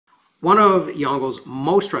One of Yongel's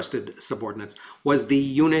most trusted subordinates was the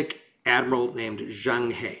eunuch admiral named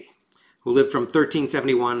Zheng He, who lived from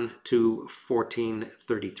 1371 to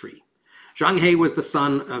 1433. Zheng He was the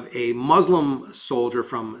son of a Muslim soldier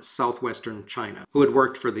from southwestern China who had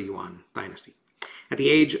worked for the Yuan dynasty. At the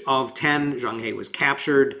age of 10, Zheng He was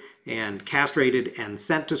captured and castrated and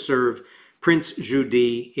sent to serve Prince Zhu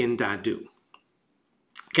Di in Dadu.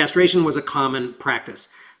 Castration was a common practice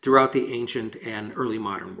throughout the ancient and early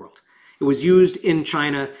modern world. It was used in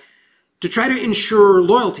China to try to ensure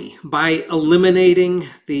loyalty by eliminating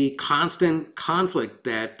the constant conflict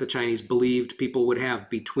that the Chinese believed people would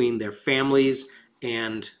have between their families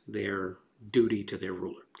and their duty to their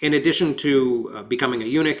ruler. In addition to becoming a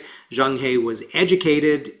eunuch, Zheng He was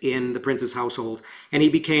educated in the prince's household, and he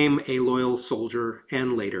became a loyal soldier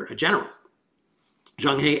and later a general.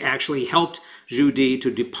 Zheng He actually helped Zhu Di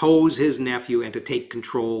to depose his nephew and to take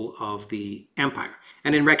control of the empire.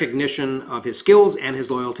 And in recognition of his skills and his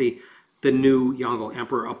loyalty, the new Yongle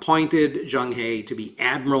emperor appointed Zheng He to be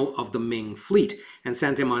admiral of the Ming fleet and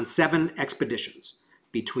sent him on 7 expeditions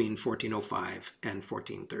between 1405 and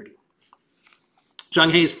 1430.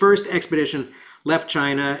 Zheng He's first expedition left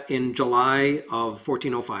China in July of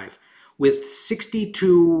 1405 with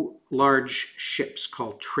 62 large ships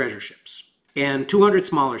called treasure ships and 200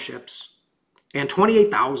 smaller ships and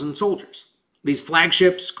 28,000 soldiers. These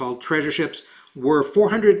flagships, called treasure ships, were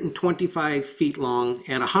 425 feet long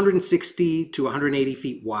and 160 to 180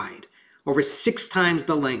 feet wide, over 6 times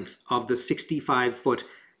the length of the 65-foot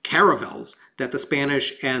caravels that the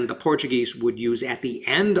Spanish and the Portuguese would use at the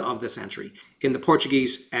end of the century in the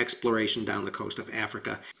Portuguese exploration down the coast of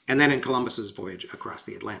Africa, and then in Columbus's voyage across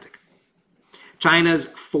the Atlantic. China's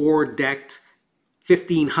 4-decked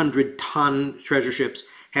 1,500-ton treasure ships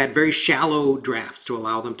had very shallow drafts to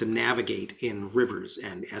allow them to navigate in rivers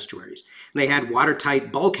and estuaries. And they had watertight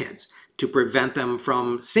bulkheads to prevent them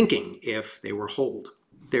from sinking if they were holed.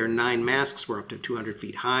 Their 9 masts were up to 200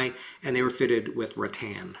 feet high, and they were fitted with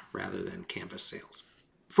rattan rather than canvas sails.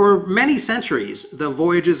 For many centuries, the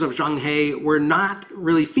voyages of Zheng He were not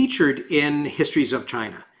really featured in histories of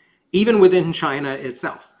China, even within China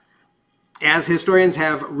itself. As historians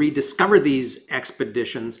have rediscovered these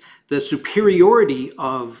expeditions, the superiority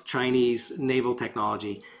of Chinese naval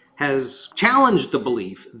technology has challenged the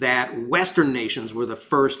belief that Western nations were the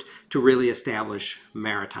first to really establish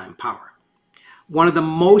maritime power. One of the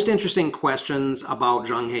most interesting questions about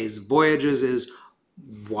Zheng He's voyages is,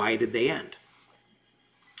 why did they end?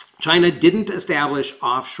 China didn't establish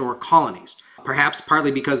offshore colonies, perhaps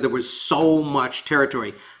partly because there was so much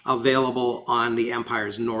territory available on the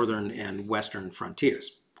empire's northern and western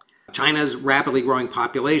frontiers. China's rapidly growing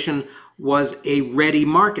population was a ready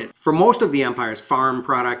market for most of the empire's farm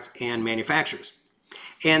products and manufactures.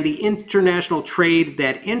 And the international trade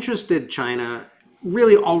that interested China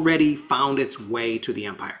really already found its way to the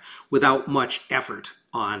empire without much effort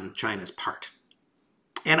on China's part.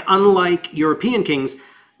 And unlike European kings,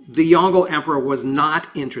 the Yongle emperor was not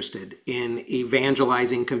interested in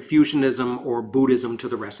evangelizing Confucianism or Buddhism to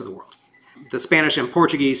the rest of the world. The Spanish and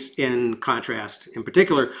Portuguese, in contrast, in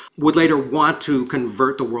particular, would later want to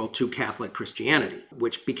convert the world to Catholic Christianity,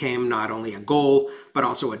 which became not only a goal, but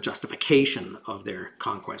also a justification of their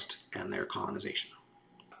conquest and their colonization.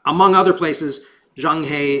 Among other places, Zheng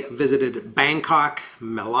He visited Bangkok,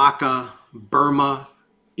 Malacca, Burma,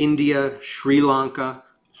 India, Sri Lanka,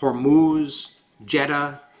 Hormuz,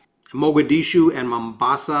 Jeddah, Mogadishu and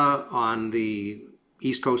Mombasa on the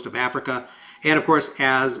east coast of Africa. And of course,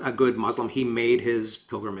 as a good Muslim, he made his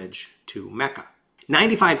pilgrimage to Mecca.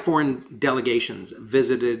 95 foreign delegations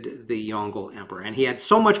visited the Yongle emperor, and he had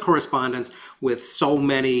so much correspondence with so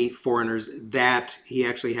many foreigners that he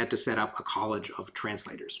actually had to set up a college of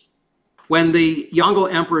translators. When the Yongle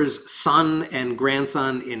emperor's son and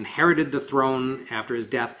grandson inherited the throne after his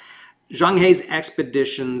death, Zheng He's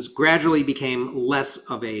expeditions gradually became less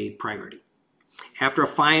of a priority. After a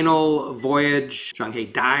final voyage, Zheng He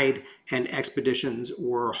died and expeditions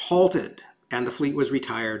were halted, and the fleet was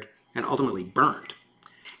retired and ultimately burned.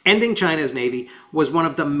 Ending China's navy was one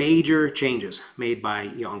of the major changes made by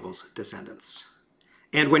Yongle's descendants.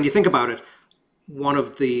 And when you think about it, one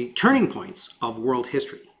of the turning points of world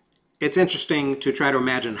history. It's interesting to try to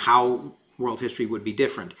imagine how world history would be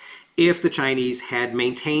different if the Chinese had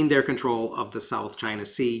maintained their control of the South China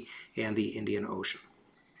Sea and the Indian Ocean.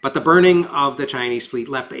 But the burning of the Chinese fleet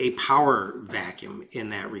left a power vacuum in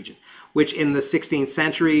that region, which in the 16th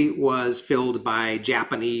century was filled by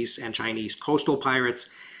Japanese and Chinese coastal pirates,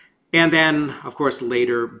 and then, of course,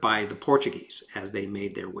 later by the Portuguese as they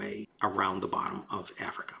made their way around the bottom of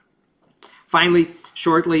Africa. Finally,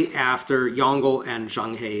 shortly after Yongle and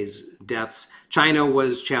Zheng He's deaths, China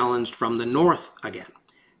was challenged from the north again.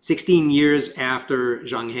 16 years after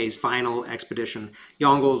Zheng He's final expedition,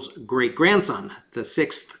 Yongle's great-grandson, the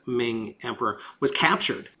 6th Ming emperor, was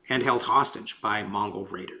captured and held hostage by Mongol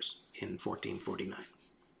raiders in 1449.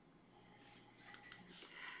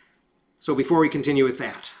 So before we continue with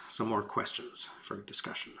that, some more questions for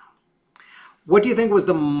discussion. What do you think was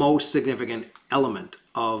the most significant element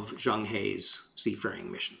of Zheng He's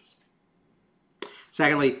seafaring missions?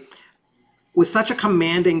 Secondly, with such a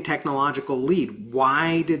commanding technological lead,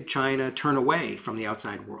 why did China turn away from the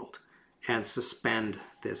outside world and suspend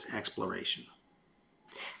this exploration?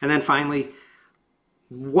 And then finally,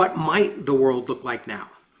 what might the world look like now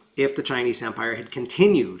if the Chinese Empire had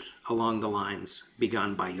continued along the lines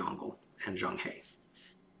begun by Yongle and Zheng He?